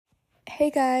Hey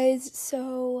guys,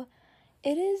 so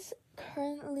it is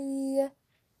currently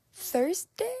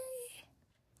Thursday,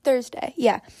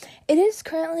 yeah. It is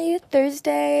currently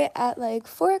Thursday at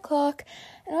 4 o'clock,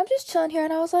 and I'm just chilling here,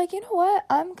 and I was like, you know what?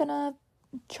 I'm gonna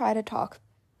try to talk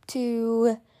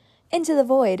into the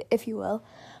void, if you will.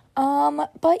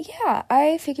 But yeah,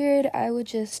 I figured I would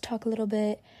just talk a little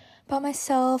bit about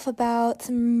myself, about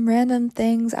some random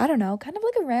things. I don't know, kind of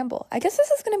like a ramble. I guess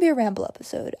this is gonna be a ramble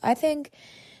episode. I think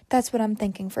that's what I'm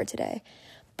thinking for today.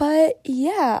 But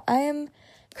yeah, I am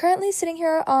currently sitting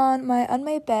here on my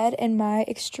unmade bed in my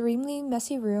extremely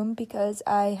messy room because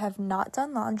I have not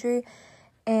done laundry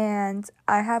and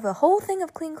I have a whole thing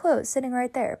of clean clothes sitting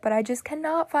right there, but I just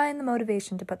cannot find the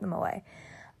motivation to put them away.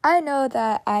 I know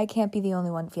that I can't be the only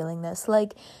one feeling this.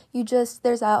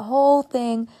 There's that whole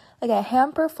thing, a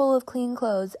hamper full of clean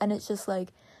clothes, and it's just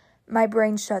my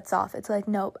brain shuts off. It's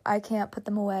nope, I can't put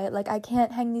them away. I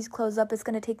can't hang these clothes up. It's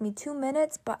going to take me 2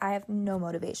 minutes, but I have no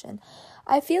motivation.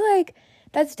 I feel like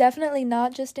that's definitely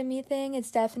not just a me thing.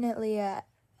 It's definitely a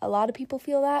lot of people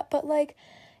feel that, but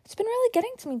it's been really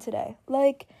getting to me today.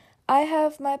 I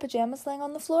have my pajamas laying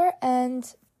on the floor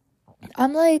and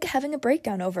I'm having a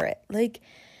breakdown over it.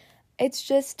 It's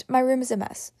just, my room is a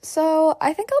mess. So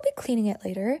I think I'll be cleaning it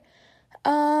later.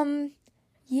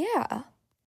 Yeah.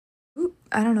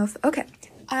 I don't know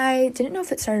I didn't know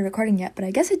if it started recording yet, but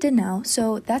I guess it did now,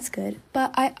 so that's good.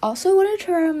 But I also wanted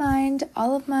to remind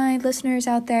all of my listeners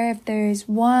out there, if there's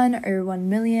 1 or 1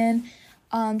 million,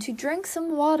 to drink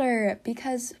some water,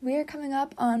 because we are coming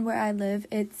up on where I live.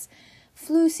 It's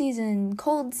flu season,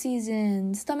 cold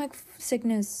season, stomach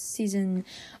sickness season,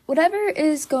 whatever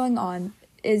is going on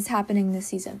is happening this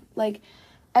season.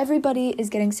 Everybody is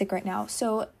getting sick right now,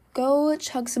 so go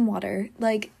chug some water.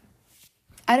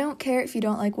 I don't care if you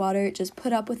don't like water, just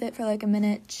put up with it for a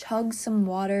minute, chug some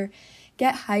water,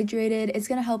 get hydrated. It's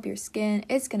going to help your skin,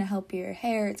 it's going to help your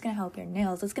hair, it's going to help your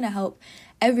nails, it's going to help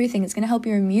everything. It's going to help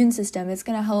your immune system, it's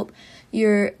going to help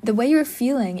the way you're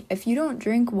feeling. If you don't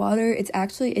drink water,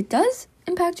 it does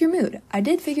impact your mood. I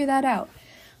did figure that out.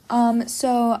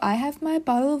 So I have my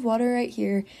bottle of water right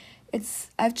here.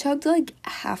 I've chugged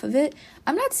half of it.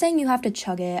 I'm not saying you have to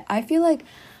chug it. I feel like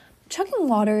chugging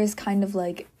water is kind of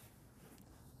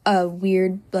a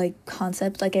weird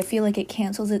concept. I feel like it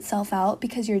cancels itself out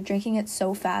because you're drinking it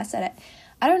so fast that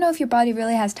I don't know if your body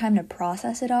really has time to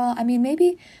process it all. I mean,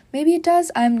 maybe it does.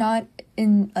 I'm not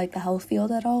in the health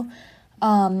field at all.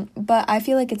 But I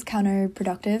feel like it's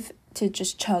counterproductive to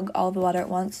just chug all the water at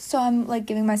once. So I'm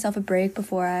giving myself a break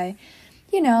before I,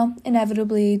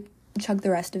 inevitably chug the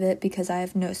rest of it because I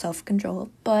have no self-control.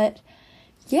 But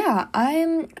yeah,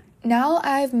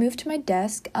 I've moved to my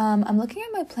desk. I'm looking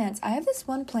at my plants. I have this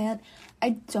one plant.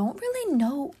 I don't really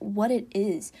know what it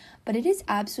is, but it is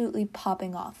absolutely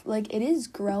popping off. It is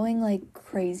growing like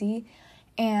crazy,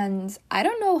 and I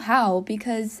don't know how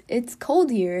because it's cold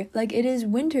here. It is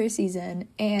winter season,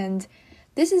 and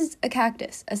this is a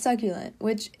cactus, a succulent,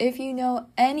 which if you know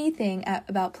anything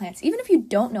about plants, even if you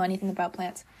don't know anything about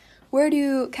plants, where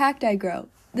do cacti grow?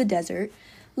 The desert.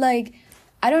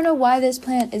 I don't know why this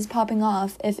plant is popping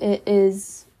off if it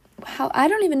is, I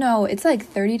don't even know. It's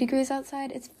 30 degrees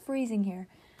outside. It's freezing here.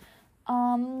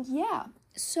 Yeah.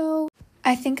 So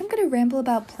I think I'm going to ramble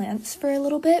about plants for a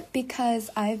little bit because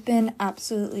I've been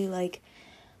absolutely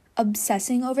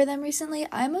obsessing over them recently.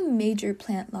 I'm a major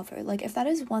plant lover. If that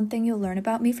is one thing you'll learn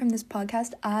about me from this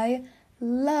podcast, I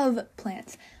love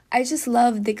plants. I just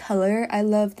love the color. I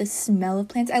love the smell of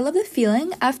plants. I love the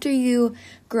feeling after you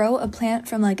grow a plant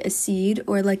from a seed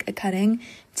or a cutting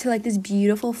to this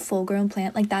beautiful full-grown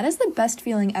plant. That is the best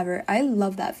feeling ever. I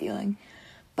love that feeling.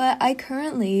 But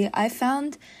I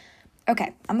found,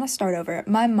 okay, I'm gonna start over.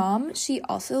 My mom, she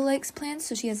also likes plants,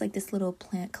 so she has this little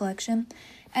plant collection.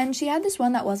 And she had this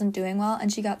one that wasn't doing well, and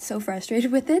she got so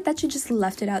frustrated with it that she just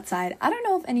left it outside. I don't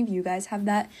know if any of you guys have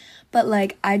that, but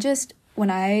when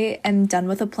I am done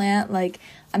with a plant,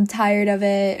 I'm tired of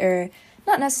it, or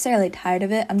not necessarily tired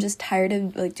of it, I'm just tired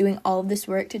of doing all of this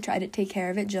work to try to take care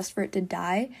of it just for it to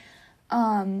die.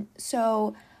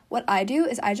 So what I do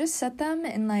is I just set them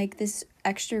in this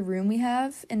extra room we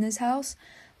have in this house.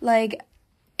 I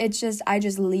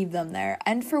just leave them there,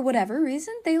 and for whatever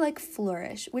reason they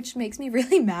flourish, which makes me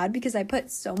really mad because I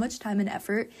put so much time and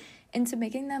effort into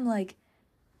making them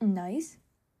nice,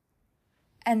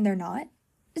 and they're not.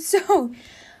 So,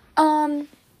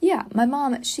 yeah, my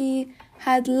mom, she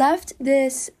had left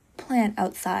this plant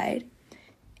outside,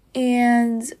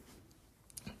 and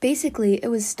basically it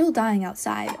was still dying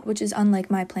outside, which is unlike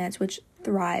my plants, which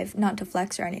thrive, not to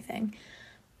flex or anything.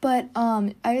 But,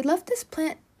 I had left this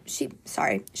plant, she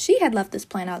had left this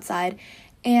plant outside,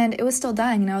 and it was still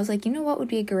dying. And I was like, you know what would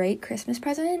be a great Christmas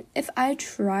present? If I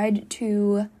tried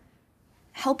to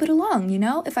help it along,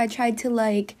 if I tried to,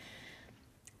 like,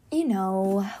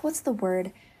 what's the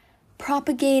word?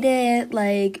 Propagate it,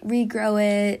 like regrow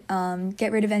it,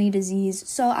 get rid of any disease.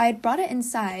 So I brought it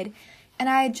inside, and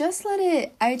I just let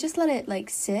it like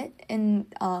sit in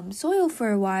soil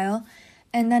for a while,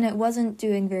 and then it wasn't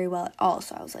doing very well at all.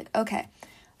 So I was like, okay.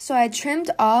 So I trimmed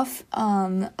off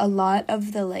a lot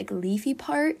of the like leafy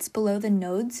parts below the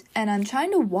nodes, and I'm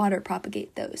trying to water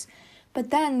propagate those.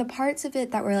 But then the parts of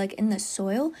it that were like in the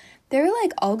soil, they were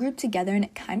like all grouped together, and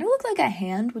it kind of looked like a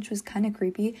hand, which was kind of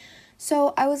creepy.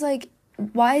 So I was like,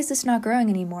 why is this not growing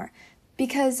anymore?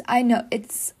 Because I know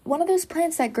it's one of those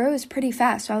plants that grows pretty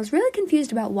fast. So I was really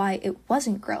confused about why it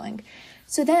wasn't growing.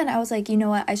 So then I was like, you know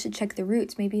what? I should check the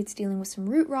roots. Maybe it's dealing with some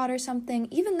root rot or something,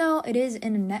 even though it is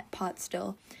in a net pot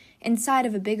still, inside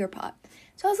of a bigger pot.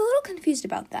 So I was a little confused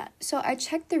about that. So I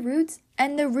checked the roots,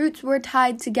 and the roots were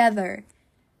tied together.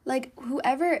 Like,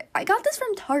 I got this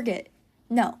from Target.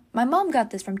 No, my mom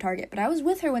got this from Target, but I was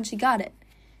with her when she got it.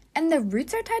 And the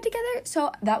roots are tied together.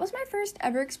 So that was my first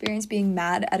ever experience being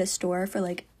mad at a store for,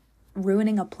 like,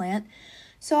 ruining a plant.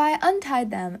 So I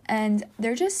untied them, and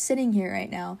they're just sitting here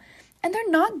right now. And they're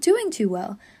not doing too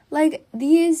well. Like,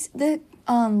 the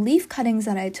leaf cuttings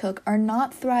that I took are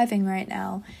not thriving right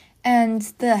now. And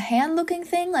the hand-looking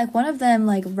thing, like, one of them,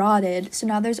 like, rotted. So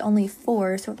now there's only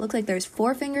 4. So it looks like there's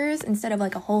 4 fingers instead of,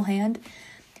 like, a whole hand.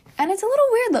 And it's a little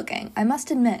weird looking, I must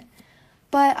admit.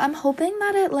 But I'm hoping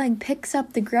that it, like, picks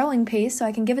up the growing pace so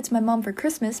I can give it to my mom for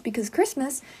Christmas, because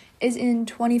Christmas is in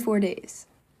 24 days.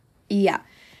 Yeah,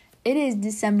 it is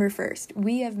December 1st.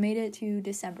 We have made it to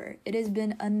December. It has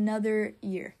been another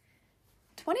year.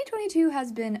 2022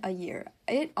 has been a year.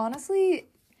 It honestly,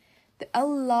 a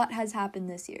lot has happened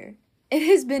this year. It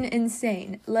has been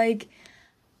insane. Like,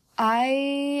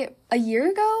 a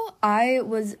year ago, I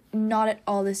was not at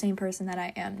all the same person that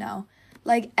I am now.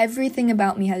 Like, everything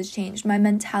about me has changed. My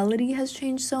mentality has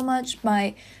changed so much.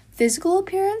 My physical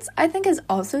appearance, I think, has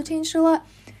also changed a lot,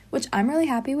 which I'm really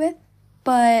happy with.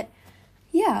 But,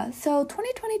 yeah, so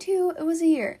 2022, it was a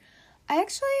year. I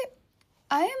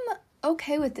am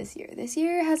okay with this year. This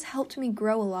year has helped me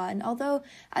grow a lot. And although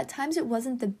at times it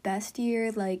wasn't the best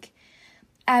year, like,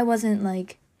 I wasn't,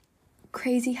 like,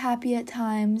 crazy happy at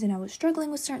times, and I was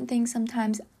struggling with certain things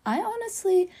sometimes,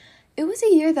 it was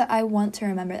a year that I want to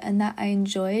remember and that I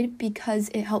enjoyed because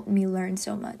it helped me learn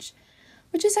so much,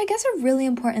 which is, I guess, a really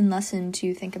important lesson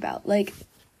to think about. Like,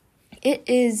 it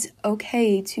is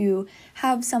okay to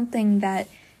have something that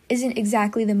isn't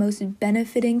exactly the most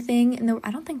benefiting thing I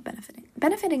don't think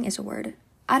benefiting is a word.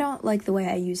 I don't like the way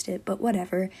I used it, but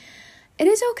whatever. It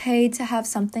is okay to have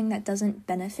something that doesn't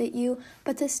benefit you,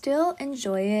 but to still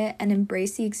enjoy it and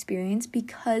embrace the experience,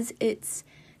 because it's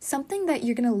something that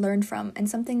you're going to learn from and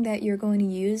something that you're going to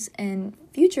use in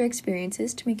future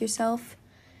experiences to make yourself,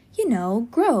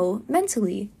 grow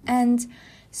mentally. And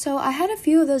so I had a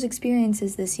few of those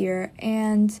experiences this year,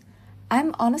 and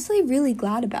I'm honestly really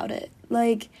glad about it.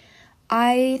 Like,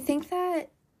 I think that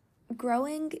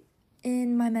growing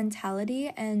in my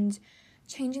mentality and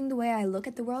changing the way I look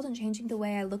at the world and changing the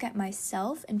way I look at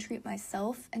myself and treat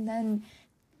myself, and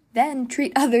then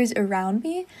treat others around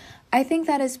me, I think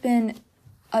that has been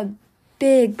a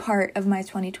big part of my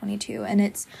 2022, and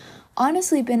it's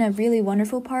honestly been a really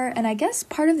wonderful part. And I guess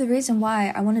part of the reason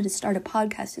why I wanted to start a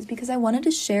podcast is because I wanted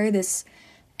to share this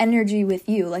energy with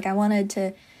you. Like, I wanted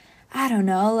to, I don't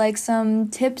know, like, some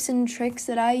tips and tricks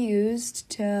that I used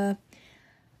to,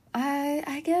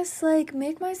 I guess, like,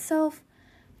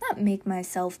 not make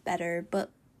myself better, but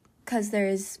because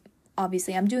there's,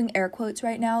 obviously, I'm doing air quotes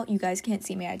right now. You guys can't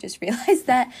see me, I just realized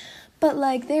that. But,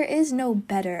 like, there is no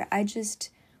better. I just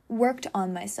worked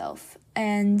on myself,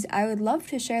 and I would love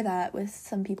to share that with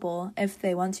some people if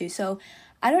they want to. So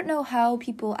I don't know how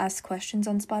people ask questions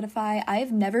on Spotify.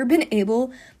 I've never been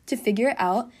able to figure it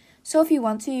out. So if you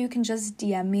want to, you can just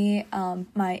DM me.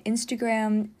 My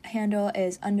Instagram handle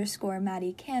is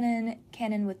 _Maddie Cannon,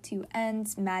 Cannon with 2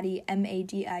 N's, Maddie,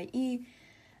 Madie.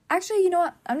 Actually, you know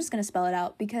what? I'm just going to spell it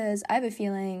out because I have a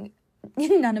feeling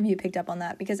none of you picked up on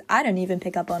that, because I didn't even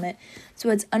pick up on it. So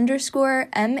it's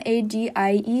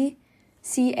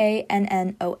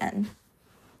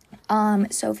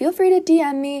 _MadieCannon. So feel free to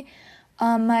DM me.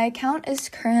 My account is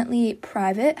currently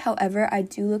private. However, I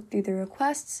do look through the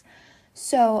requests.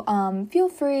 So feel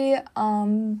free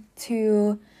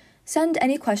to send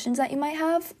any questions that you might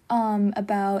have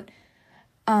about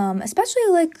especially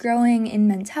like growing in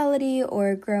mentality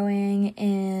or growing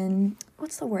in,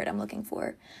 what's the word I'm looking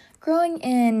for? Growing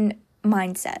in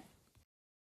mindset.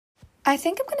 I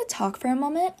think I'm going to talk for a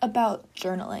moment about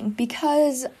journaling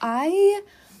because I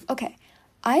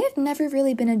have never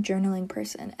really been a journaling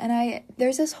person, and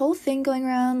there's this whole thing going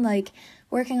around, like,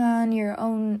 working on your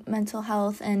own mental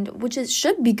health, and which it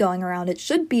should be going around, it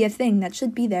should be a thing that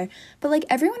should be there, but, like,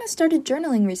 everyone has started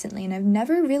journaling recently, and I've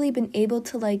never really been able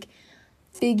to, like,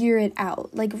 figure it out,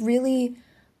 like, really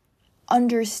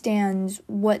understand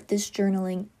what this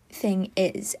journaling thing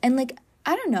is, and, like,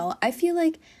 I don't know, I feel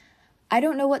like I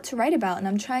don't know what to write about, and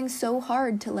I'm trying so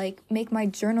hard to, like, make my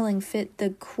journaling fit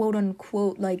the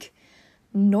quote-unquote, like,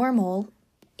 normal,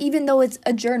 even though it's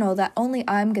a journal that only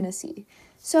I'm gonna see.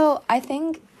 So I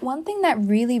think one thing that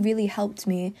really, really helped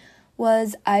me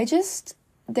was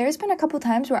there's been a couple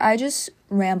times where I just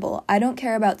ramble. I don't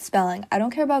care about spelling. I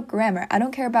don't care about grammar. I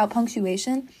don't care about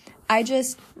punctuation. I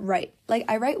just write. Like,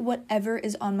 I write whatever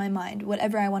is on my mind,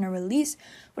 whatever I want to release,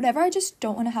 whatever I just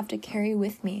don't want to have to carry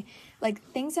with me. Like,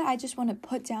 things that I just want to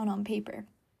put down on paper.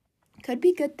 Could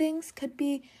be good things, could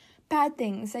be bad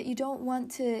things that you don't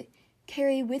want to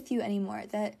carry with you anymore.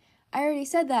 That I already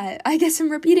said that. I guess I'm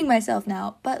repeating myself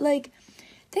now. But, like,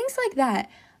 things like that.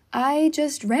 I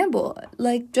just ramble.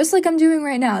 Like, just like I'm doing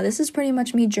right now. This is pretty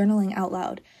much me journaling out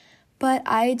loud. But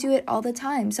I do it all the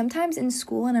time. Sometimes in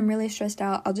school and I'm really stressed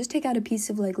out, I'll just take out a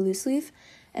piece of, like, loose leaf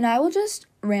and I will just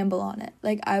ramble on it.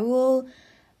 Like,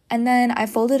 and then I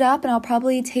fold it up and I'll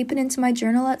probably tape it into my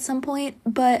journal at some point.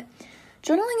 But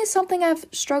journaling is something I've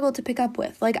struggled to pick up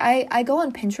with. Like, I go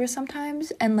on Pinterest sometimes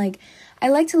and, like, I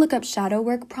like to look up shadow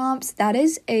work prompts. That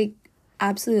is a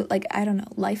absolute, like, I don't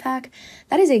know, life hack.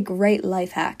 That is a great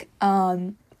life hack.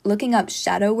 Looking up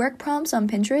shadow work prompts on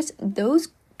Pinterest, those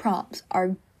prompts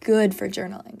are good for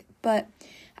journaling. But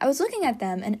I was looking at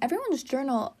them and everyone's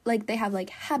journal, like, they have,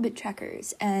 like, habit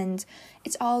trackers and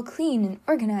it's all clean and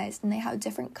organized and they have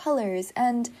different colors,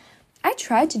 and I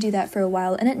tried to do that for a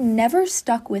while and it never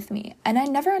stuck with me and I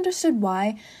never understood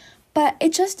why, but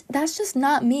that's just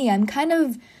not me. I'm kind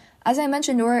of, as I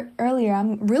mentioned earlier,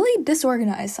 I'm really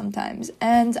disorganized sometimes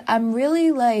and I'm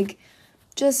really, like,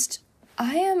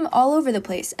 I am all over the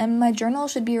place, and my journal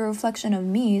should be a reflection of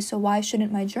me, so why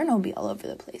shouldn't my journal be all over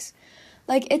the place?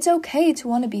 Like, it's okay to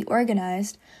want to be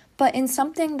organized, but in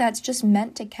something that's just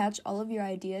meant to catch all of your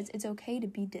ideas, it's okay to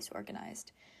be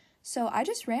disorganized. So I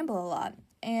just ramble a lot,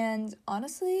 and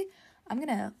honestly, I'm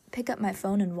gonna pick up my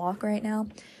phone and walk right now.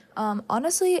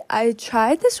 Honestly, I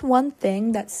tried this one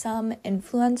thing that not some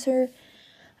influencer,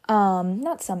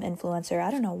 I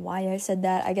don't know why I said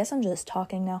that, I guess I'm just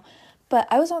talking now, but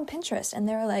I was on Pinterest, and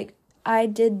they were like, I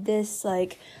did this,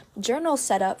 like, journal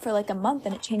setup for, like, a month,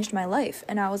 and it changed my life,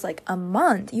 and I was like, a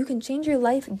month? You can change your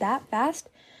life that fast?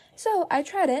 So I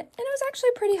tried it, and it was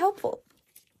actually pretty helpful.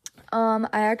 I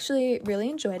actually really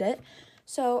enjoyed it,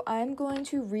 so I'm going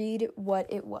to read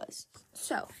what it was.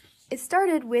 So, it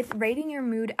started with rating your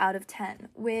mood out of 10,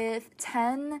 with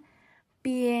 10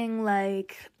 being,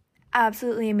 like,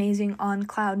 absolutely amazing, on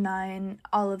cloud 9,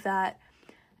 all of that,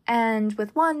 and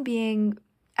with 1 being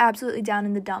absolutely down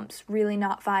in the dumps, really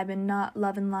not vibing, not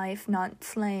loving life, not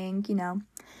slaying, you know.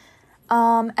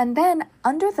 And then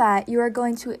under that, you are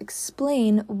going to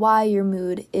explain why your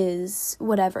mood is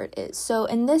whatever it is. So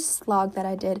in this log that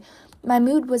I did, my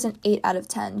mood was an 8 out of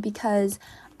 10 because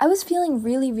I was feeling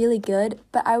really, really good,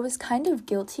 but I was kind of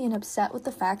guilty and upset with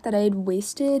the fact that I had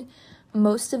wasted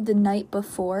most of the night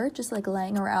before just, like,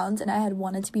 laying around, and I had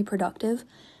wanted to be productive.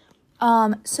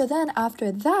 So then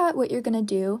after that, what you're going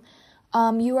to do,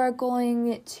 you are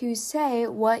going to say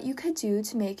what you could do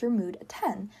to make your mood a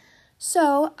 10.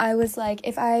 So I was like,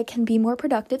 if I can be more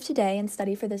productive today and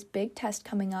study for this big test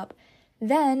coming up,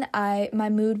 then my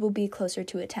mood will be closer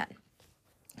to a 10.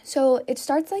 So it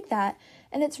starts like that,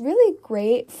 and it's really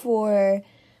great for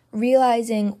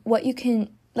realizing what you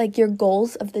can, like, your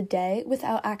goals of the day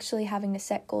without actually having to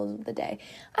set goals of the day.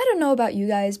 I don't know about you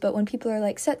guys, but when people are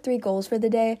like, set 3 goals for the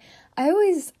day,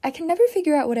 I can never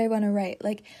figure out what I want to write.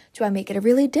 Like, do I make it a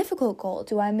really difficult goal?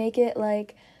 Do I make it,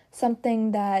 like,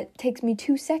 something that takes me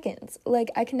 2 seconds?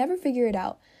 Like, I can never figure it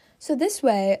out. So this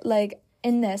way, like,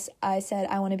 in this, I said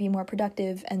I want to be more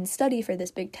productive and study for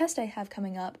this big test I have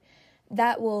coming up.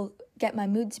 That will get my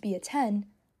mood to be a 10.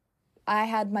 I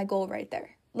had my goal right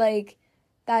there. Like,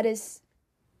 that is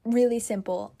really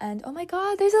simple. And oh my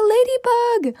god, there's a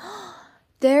ladybug!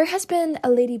 There has been a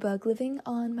ladybug living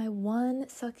on my one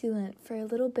succulent for a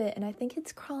little bit, and I think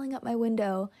it's crawling up my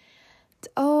window.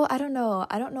 Oh, I don't know.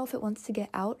 I don't know if it wants to get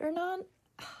out or not.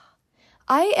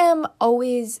 I am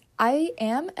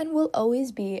and will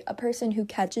always be a person who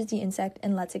catches the insect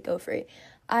and lets it go free.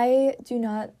 I do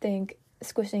not think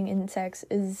squishing insects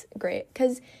is great,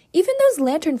 because even those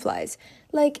lanternflies,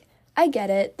 like, I get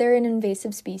it, they're an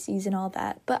invasive species and all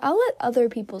that, but I'll let other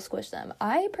people squish them.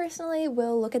 I personally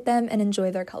will look at them and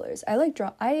enjoy their colors.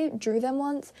 I drew them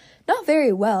once, not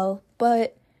very well,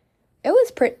 but it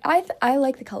was pretty. I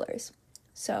like the colors.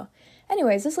 So,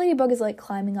 anyways, this ladybug is like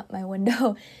climbing up my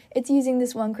window. It's using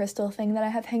this one crystal thing that I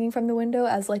have hanging from the window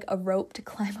as like a rope to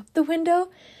climb up the window,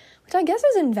 which I guess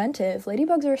is inventive.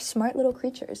 Ladybugs are smart little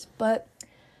creatures. But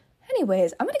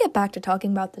anyways, I'm gonna get back to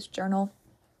talking about this journal.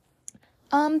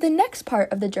 The next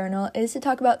part of the journal is to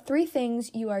talk about 3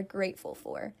 things you are grateful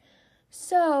for.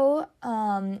 So,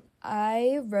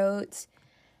 I wrote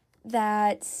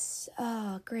that,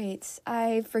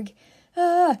 I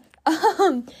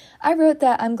wrote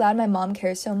that I'm glad my mom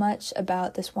cares so much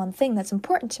about this one thing that's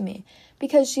important to me,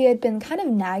 because she had been kind of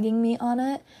nagging me on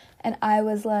it, and I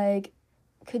was like,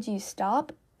 could you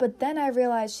stop? But then I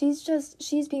realized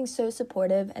she's being so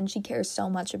supportive, and she cares so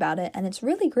much about it, and it's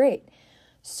really great.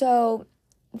 So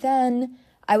then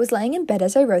I was laying in bed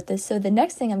as I wrote this, so the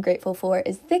next thing I'm grateful for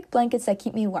is thick blankets that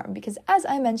keep me warm, because as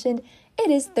I mentioned,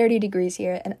 it is 30 degrees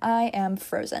here, and I am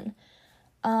frozen.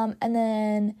 And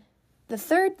then the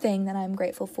third thing that I'm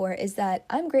grateful for is that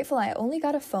I'm grateful I only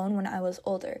got a phone when I was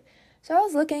older. So I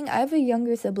was looking, I have a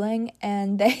younger sibling,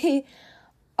 and they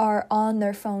are on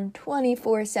their phone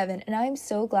 24/7, and I'm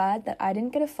so glad that I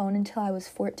didn't get a phone until I was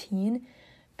 14,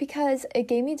 because it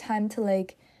gave me time to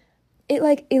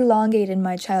it elongated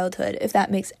my childhood, if that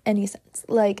makes any sense.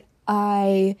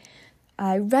 I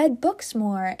read books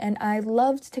more, and I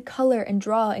loved to color and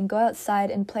draw and go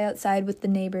outside and play outside with the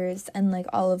neighbors and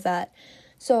all of that.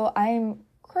 So I'm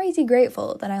crazy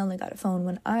grateful that I only got a phone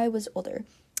when I was older.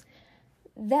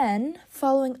 Then,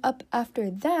 following up after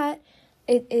that,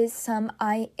 it is some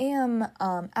I am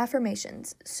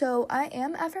affirmations. So I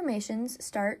am affirmations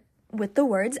start with the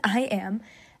words I am,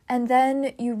 and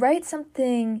then you write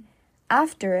something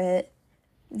after it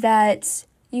that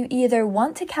you either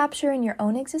want to capture in your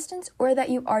own existence or that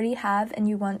you already have and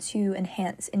you want to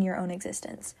enhance in your own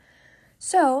existence.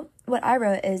 So what I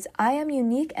wrote is, I am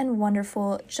unique and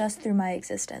wonderful just through my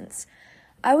existence.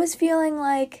 I was feeling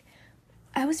like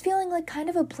kind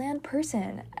of a bland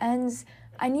person, and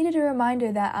I needed a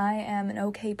reminder that I am an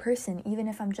okay person, even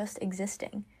if I'm just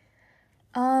existing.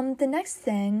 The next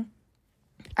thing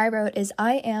I wrote is,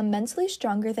 I am mentally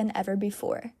stronger than ever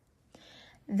before.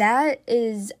 That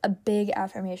is a big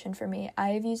affirmation for me. I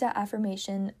have used that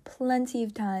affirmation plenty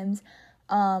of times.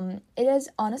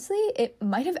 It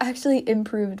might have actually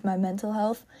improved my mental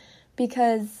health,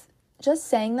 because just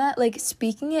saying that,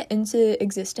 speaking it into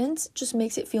existence, just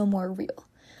makes it feel more real.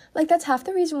 That's half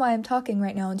the reason why I'm talking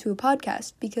right now into a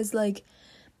podcast, because,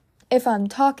 if I'm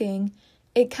talking,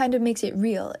 it kind of makes it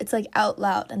real. It's, out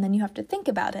loud, and then you have to think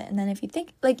about it, and then if you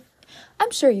think,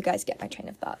 I'm sure you guys get my train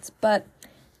of thoughts, but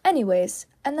anyways,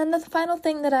 and then the final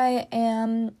thing that I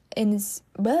am is,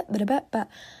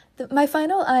 my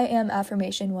final I am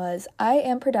affirmation was, I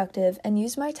am productive and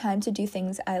use my time to do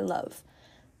things I love.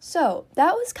 So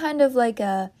that was kind of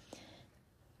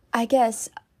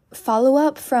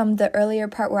follow-up from the earlier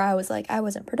part where I was I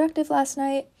wasn't productive last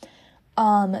night.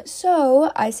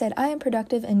 So I said, I am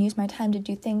productive and use my time to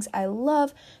do things I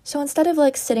love. So instead of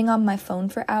sitting on my phone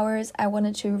for hours, I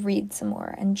wanted to read some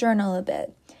more and journal a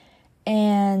bit.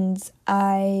 And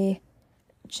I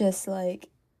just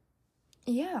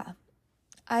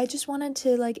I just wanted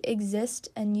to exist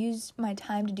and use my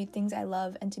time to do things I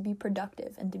love and to be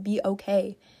productive and to be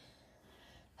okay.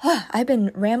 I've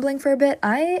been rambling for a bit.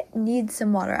 I need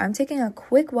some water. I'm taking a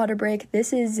quick water break.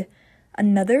 This is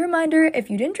another reminder. If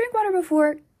you didn't drink water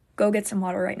before, go get some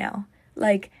water right now.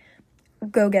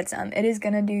 Go get some. It is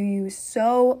gonna do you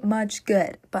so much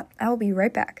good. But I will be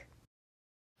right back.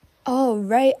 All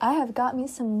right, I have got me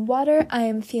some water. I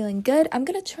am feeling good. I'm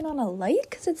gonna turn on a light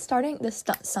because it's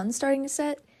sun's starting to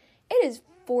set. It is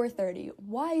 4:30.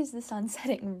 Why is the sun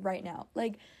setting right now?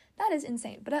 That is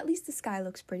insane. But at least the sky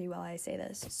looks pretty while I say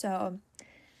this. So,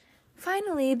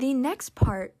 finally, the next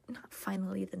part.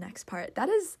 That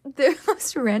is the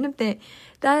most random thing.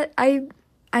 That I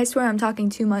swear I'm talking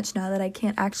too much now that I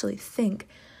can't actually think.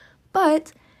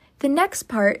 But the next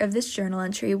part of this journal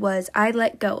entry was, I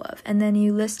let go of, and then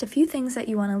you list a few things that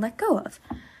you want to let go of.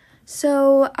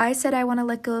 So I said I want to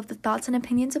let go of the thoughts and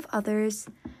opinions of others,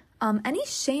 any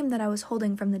shame that I was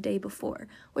holding from the day before,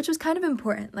 which was kind of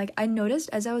important. I noticed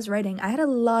as I was writing, I had a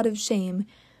lot of shame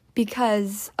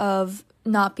because of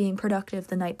not being productive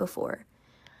the night before.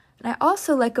 And I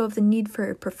also let go of the need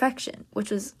for perfection,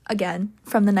 which was, again,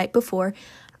 from the night before.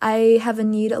 I have a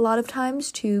need a lot of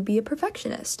times to be a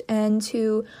perfectionist and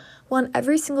to want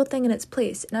every single thing in its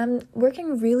place. And I'm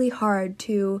working really hard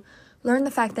to learn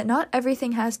the fact that not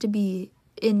everything has to be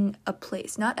in a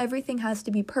place. Not everything has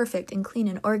to be perfect and clean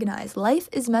and organized. Life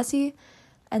is messy,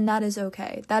 and that is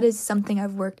okay. That is something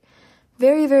I've worked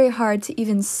very, very hard to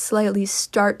even slightly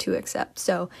start to accept.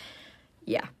 So,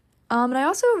 yeah. And I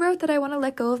also wrote that I want to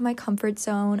let go of my comfort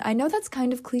zone. I know that's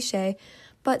kind of cliche,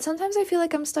 but sometimes I feel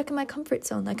like I'm stuck in my comfort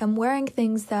zone. Like I'm wearing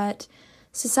things that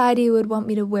society would want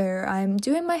me to wear. I'm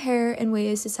doing my hair in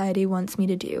ways society wants me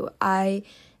to do. I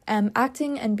am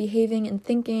acting and behaving and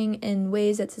thinking in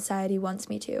ways that society wants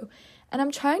me to. And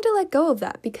I'm trying to let go of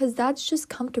that because that's just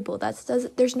comfortable.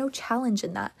 There's no challenge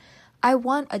in that. I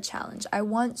want a challenge. I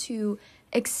want to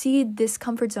exceed this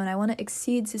comfort zone. I want to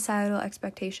exceed societal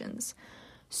expectations.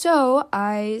 So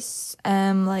I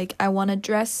am like, I want to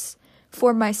dress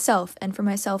for myself and for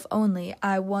myself only.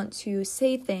 I want to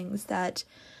say things that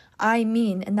I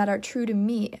mean and that are true to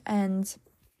me. And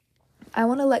I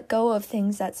want to let go of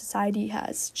things that society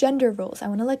has. Gender roles. I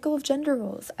want to let go of gender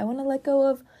roles. I want to let go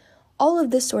of all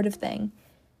of this sort of thing.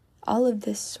 All of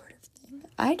this sort of thing.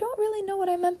 I don't really know what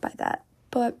I meant by that.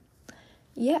 But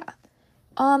yeah.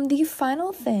 The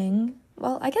final thing,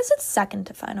 well, I guess it's second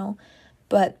to final,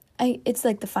 but it's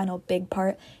like the final big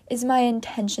part, is my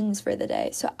intentions for the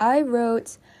day. So I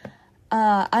wrote,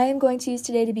 I am going to use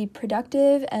today to be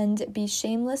productive and be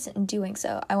shameless in doing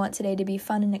so. I want today to be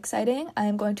fun and exciting. I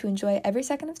am going to enjoy every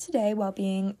second of today while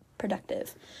being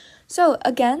productive. So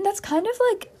again, that's kind of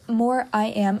like more I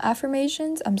am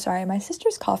affirmations. I'm sorry, my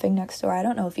sister's coughing next door. I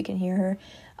don't know if you can hear her.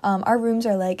 Our rooms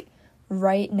are like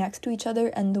right next to each other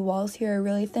and the walls here are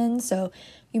really thin, so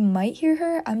you might hear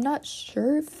her. I'm not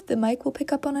sure if the mic will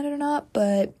pick up on it or not,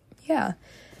 but yeah.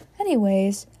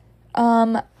 Anyways,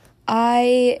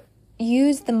 I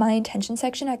use the my intention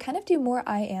section. I kind of do more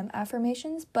I am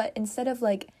affirmations, but instead of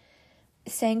like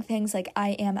saying things like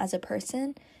I am as a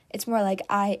person, it's more like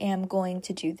I am going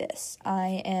to do this.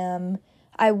 I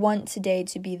want today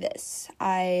to be this.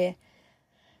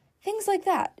 Things like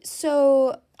that.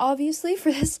 So obviously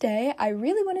for this day, I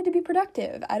really wanted to be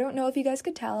productive. I don't know if you guys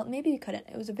could tell. Maybe you couldn't.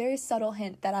 It was a very subtle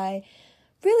hint that I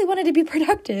really wanted to be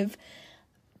productive.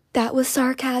 That was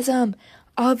sarcasm.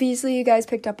 Obviously you guys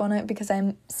picked up on it because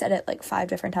I said it like 5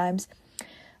 different times.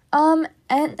 And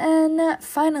then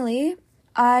finally,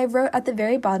 I wrote at the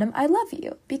very bottom, I love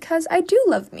you, because I do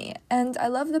love me. And I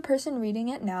love the person reading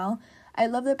it now. I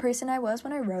love the person I was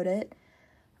when I wrote it.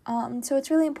 So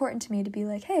it's really important to me to be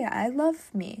like, hey, I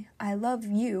love me. I love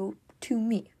you to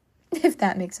me, if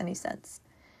that makes any sense.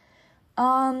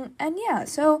 And yeah,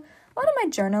 so a lot of my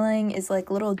journaling is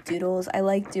like little doodles. I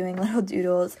like doing little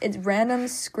doodles. It's random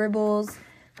scribbles,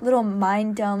 little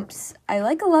mind dumps. I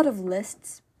like a lot of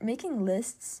lists. Making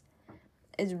lists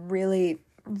is really,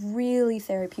 really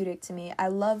therapeutic to me.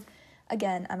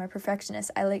 Again, I'm a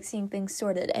perfectionist. I like seeing things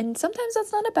sorted. And sometimes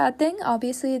that's not a bad thing.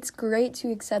 Obviously, it's great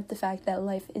to accept the fact that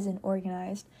life isn't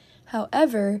organized.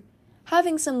 However,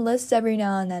 having some lists every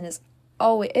now and then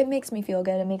it makes me feel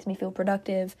good. It makes me feel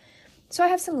productive. So I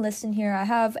have some lists in here. I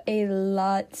have a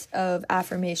lot of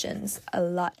affirmations. A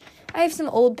lot. I have some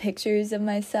old pictures of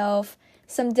myself.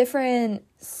 Some different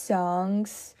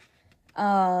songs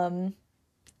that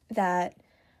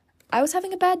I was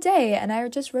having a bad day, and I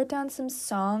just wrote down some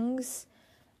songs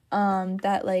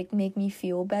that like make me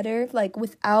feel better, like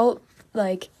without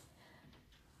like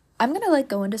I'm gonna like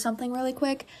go into something really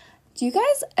quick. Do you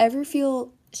guys ever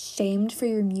feel shamed for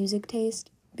your music taste?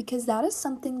 Because that is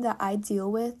something that I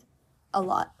deal with a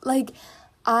lot. Like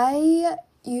I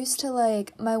used to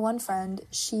like my one friend,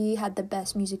 she had the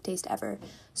best music taste ever.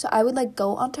 So I would like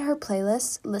go onto her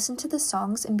playlist, listen to the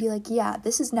songs, and be like, yeah,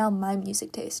 this is now my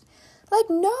music taste. Like,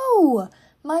 no!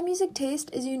 My music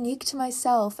taste is unique to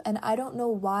myself, and I don't know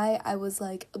why I was,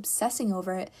 like, obsessing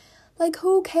over it. Like,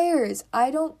 who cares? I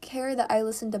don't care that I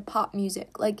listen to pop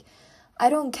music. Like, I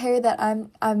don't care that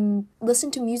I'm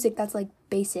listen to music that's, like,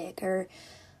 basic, or,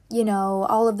 you know,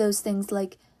 all of those things,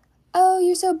 like, oh,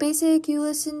 you're so basic, you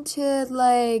listen to,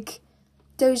 like,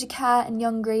 Doja Cat and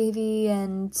Young Gravy,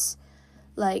 and,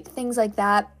 like, things like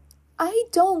that. I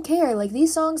don't care. Like,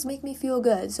 these songs make me feel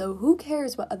good, so who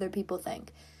cares what other people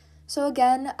think? So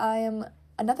again,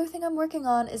 another thing I'm working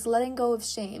on is letting go of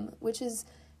shame, which has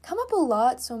come up a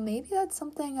lot, so maybe that's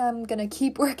something I'm gonna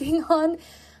keep working on.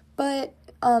 But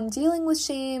dealing with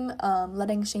shame,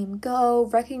 letting shame go,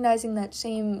 recognizing that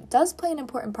shame does play an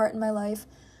important part in my life,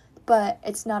 but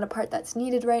it's not a part that's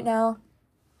needed right now.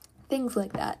 Things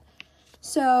like that.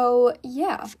 So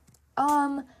yeah,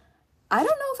 I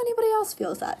don't know if anybody else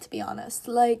feels that, to be honest.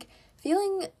 Like,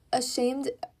 feeling ashamed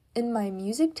in my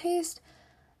music taste,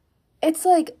 it's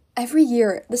like every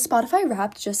year. The Spotify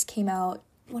Wrapped just came out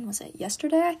when was it?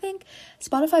 Yesterday, I think.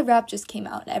 Spotify Wrapped just came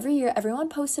out, and every year everyone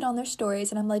posted on their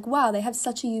stories, and I'm like, wow, they have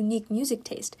such a unique music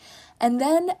taste. And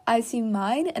then I see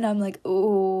mine, and I'm like,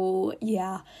 oh,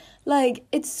 yeah. Like,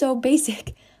 it's so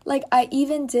basic. Like, I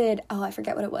even did, I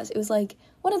forget what it was. It was, like,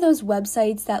 one of those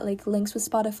websites that, like, links with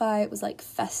Spotify. It was, like,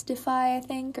 Festify, I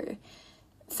think, or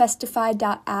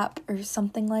festify.app or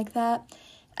something like that.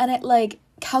 And it, like,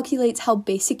 calculates how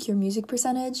basic your music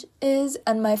percentage is,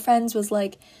 and my friends was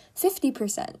like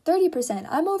 50%, 30%.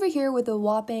 I'm over here with a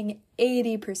whopping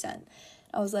 80%.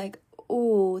 I was like,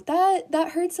 oh,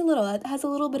 that hurts a little. That has a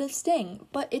little bit of sting,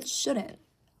 but it shouldn't.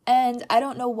 And I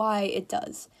don't know why it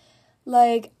does.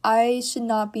 Like, I should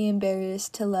not be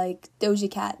embarrassed to like Doja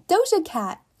Cat.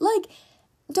 Like,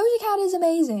 Doja Cat is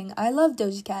amazing. I love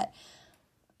Doja Cat.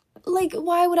 Like,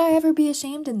 why would I ever be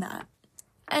ashamed in that?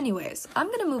 Anyways,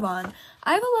 I'm gonna move on.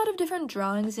 I have a lot of different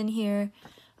drawings in here.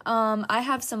 I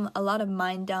have a lot of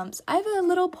mind dumps. I have a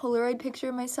little Polaroid picture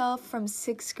of myself from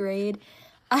 6th grade.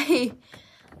 I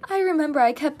remember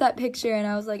I kept that picture and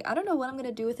I was like, I don't know what I'm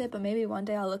gonna do with it, but maybe one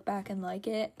day I'll look back and like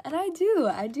it. And I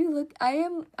do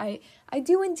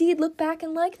indeed look back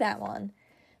and like that one.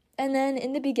 And then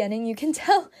in the beginning, you can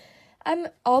tell I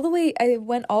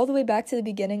went all the way back to the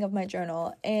beginning of my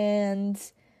journal, and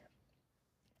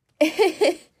and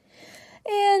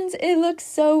it looks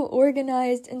so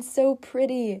organized and so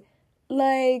pretty.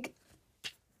 Like,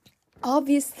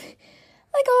 obviously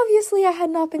I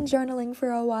had not been journaling for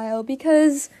a while,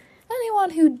 because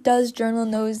anyone who does journal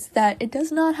knows that it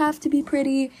does not have to be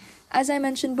pretty, as I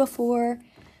mentioned before.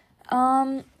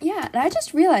 Yeah, and I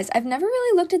just realized I've never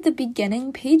really looked at the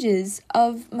beginning pages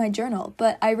of my journal,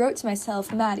 but I wrote to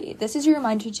myself, Maddie, this is your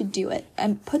reminder to do it,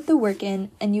 and put the work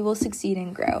in, and you will succeed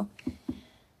and grow.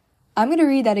 I'm going to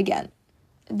read that again.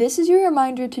 This is your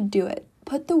reminder to do it.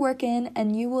 Put the work in,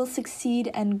 and you will succeed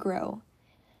and grow.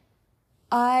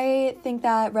 I think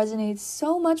that resonates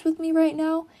so much with me right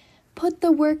now. Put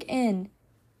the work in.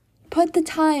 Put the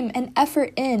time and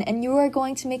effort in, and you are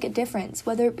going to make a difference,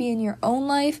 whether it be in your own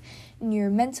life, in your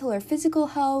mental or physical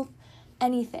health,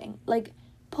 anything. Like,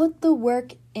 put the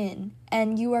work in,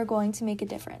 and you are going to make a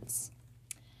difference.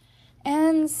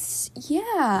 And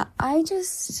yeah,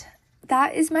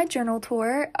 that is my journal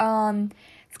tour.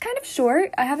 It's kind of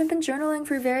short. I haven't been journaling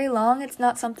for very long. It's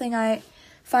not something I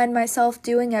find myself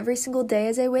doing every single day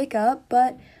as I wake up,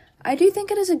 but I do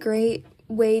think it is a great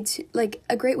way to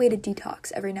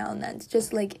detox every now and then, to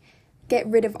just like get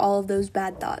rid of all of those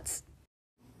bad thoughts.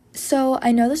 So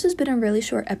I know this has been a really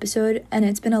short episode and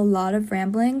it's been a lot of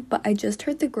rambling, but I just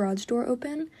heard the garage door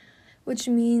open, which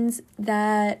means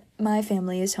that my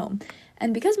family is home.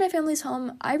 And because my family's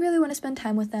home, I really want to spend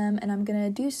time with them, and I'm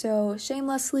gonna do so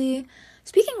shamelessly.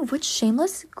 Speaking of which,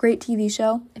 Shameless, great TV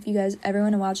show. If you guys ever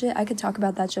want to watch it, I could talk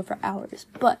about that show for hours.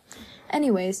 But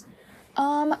anyways,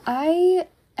 I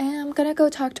am gonna go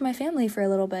talk to my family for a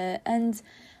little bit, and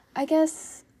I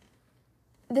guess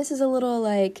this is a little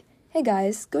like, hey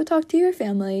guys, go talk to your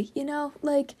family,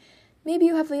 like, maybe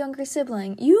you have a younger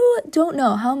sibling. You don't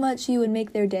know how much you would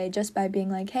make their day just by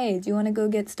being like, hey, do you want to go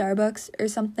get Starbucks or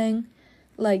something?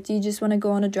 Like, do you just want to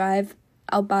go on a drive?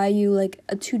 I'll buy you, like,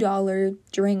 a $2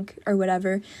 drink or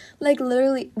whatever. Like,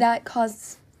 literally, that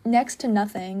costs next to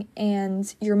nothing,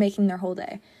 and you're making their whole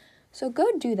day. So go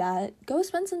do that. Go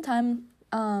spend some time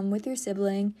with your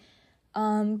sibling.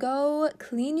 Go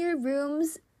clean your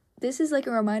rooms. This is, like,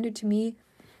 a reminder to me,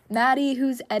 Maddie,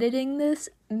 who's editing this,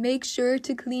 make sure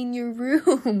to clean your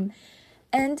room.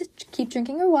 And keep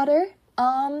drinking your water.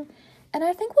 And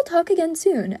I think we'll talk again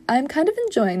soon. I'm kind of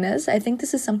enjoying this. I think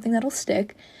this is something that'll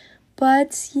stick.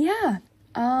 But yeah,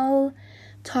 I'll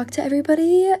talk to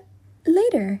everybody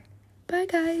later. Bye,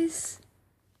 guys.